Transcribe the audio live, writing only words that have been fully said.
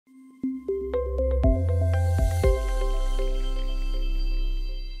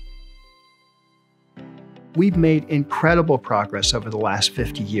We've made incredible progress over the last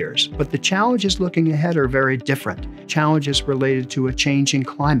 50 years, but the challenges looking ahead are very different. Challenges related to a changing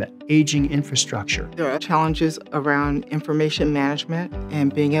climate, aging infrastructure. There are challenges around information management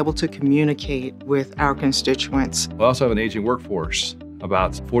and being able to communicate with our constituents. We also have an aging workforce.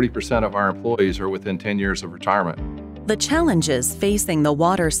 About 40% of our employees are within 10 years of retirement. The challenges facing the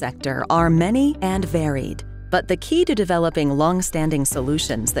water sector are many and varied. But the key to developing long-standing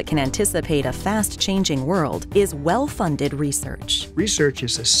solutions that can anticipate a fast-changing world is well-funded research. Research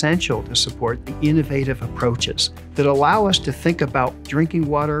is essential to support the innovative approaches that allow us to think about drinking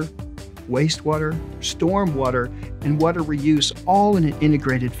water, wastewater, stormwater, and water reuse all in an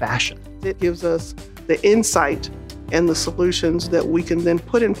integrated fashion. It gives us the insight and the solutions that we can then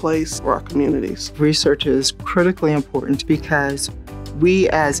put in place for our communities. Research is critically important because we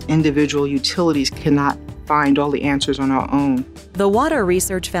as individual utilities cannot find all the answers on our own. The Water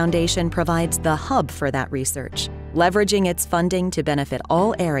Research Foundation provides the hub for that research, leveraging its funding to benefit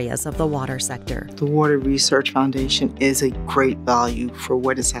all areas of the water sector. The Water Research Foundation is a great value for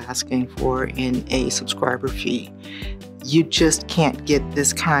what it's asking for in a subscriber fee. You just can't get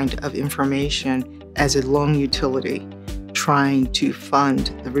this kind of information as a lone utility trying to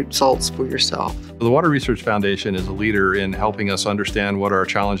fund the results for yourself. The Water Research Foundation is a leader in helping us understand what our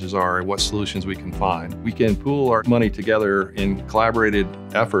challenges are and what solutions we can find. We can pool our money together in collaborated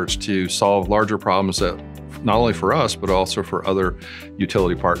efforts to solve larger problems that not only for us, but also for other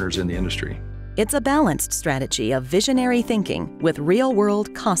utility partners in the industry. It's a balanced strategy of visionary thinking with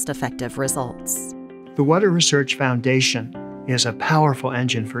real-world, cost-effective results. The Water Research Foundation is a powerful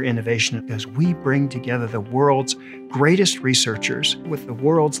engine for innovation because we bring together the world's greatest researchers with the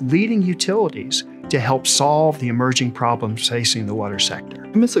world's leading utilities to help solve the emerging problems facing the water sector.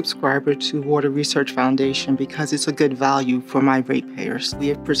 I'm a subscriber to Water Research Foundation because it's a good value for my ratepayers. We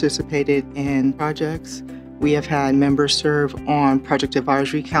have participated in projects. We have had members serve on project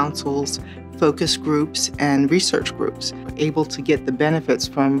advisory councils, focus groups, and research groups. We're able to get the benefits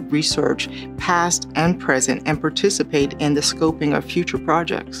from research, past and present, and participate in the scoping of future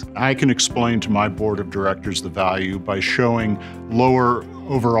projects. I can explain to my board of directors the value by showing lower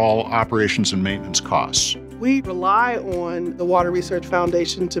overall operations and maintenance costs. We rely on the Water Research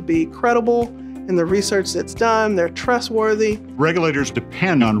Foundation to be credible in the research that's done. They're trustworthy. Regulators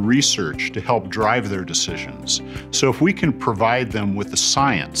depend on research to help drive their decisions. So if we can provide them with the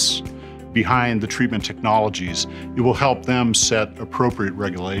science behind the treatment technologies, it will help them set appropriate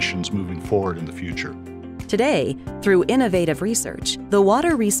regulations moving forward in the future. Today, through innovative research, the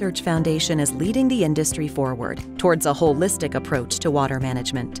Water Research Foundation is leading the industry forward towards a holistic approach to water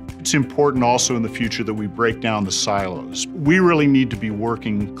management. It's important also in the future that we break down the silos. We really need to be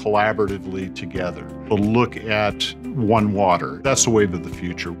working collaboratively together to look at one water. That's the wave of the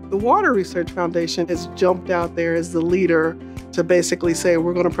future. The Water Research Foundation has jumped out there as the leader to basically say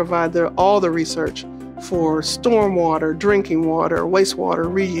we're going to provide all the research for stormwater, drinking water, wastewater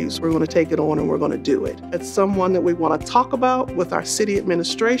reuse. We're going to take it on and we're going to do it. It's someone that we want to talk about with our city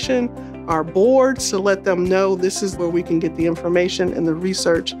administration, our boards, to let them know this is where we can get the information and the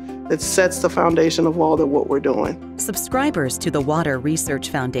research that sets the foundation of all what we're doing. Subscribers to the Water Research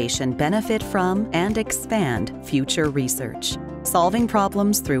Foundation benefit from and expand future research, solving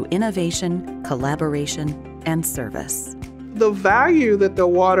problems through innovation, collaboration, and service. The value that the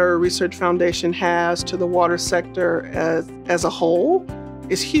Water Research Foundation has to the water sector as a whole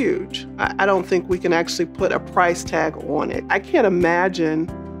is huge. I don't think we can actually put a price tag on it. I can't imagine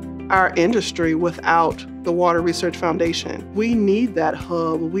our industry without the Water Research Foundation. We need that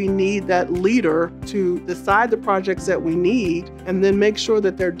hub, we need that leader to decide the projects that we need and then make sure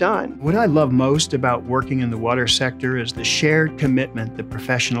that they're done. What I love most about working in the water sector is the shared commitment that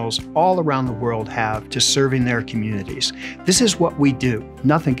professionals all around the world have to serving their communities. This is what we do.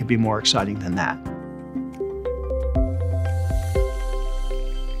 Nothing could be more exciting than that.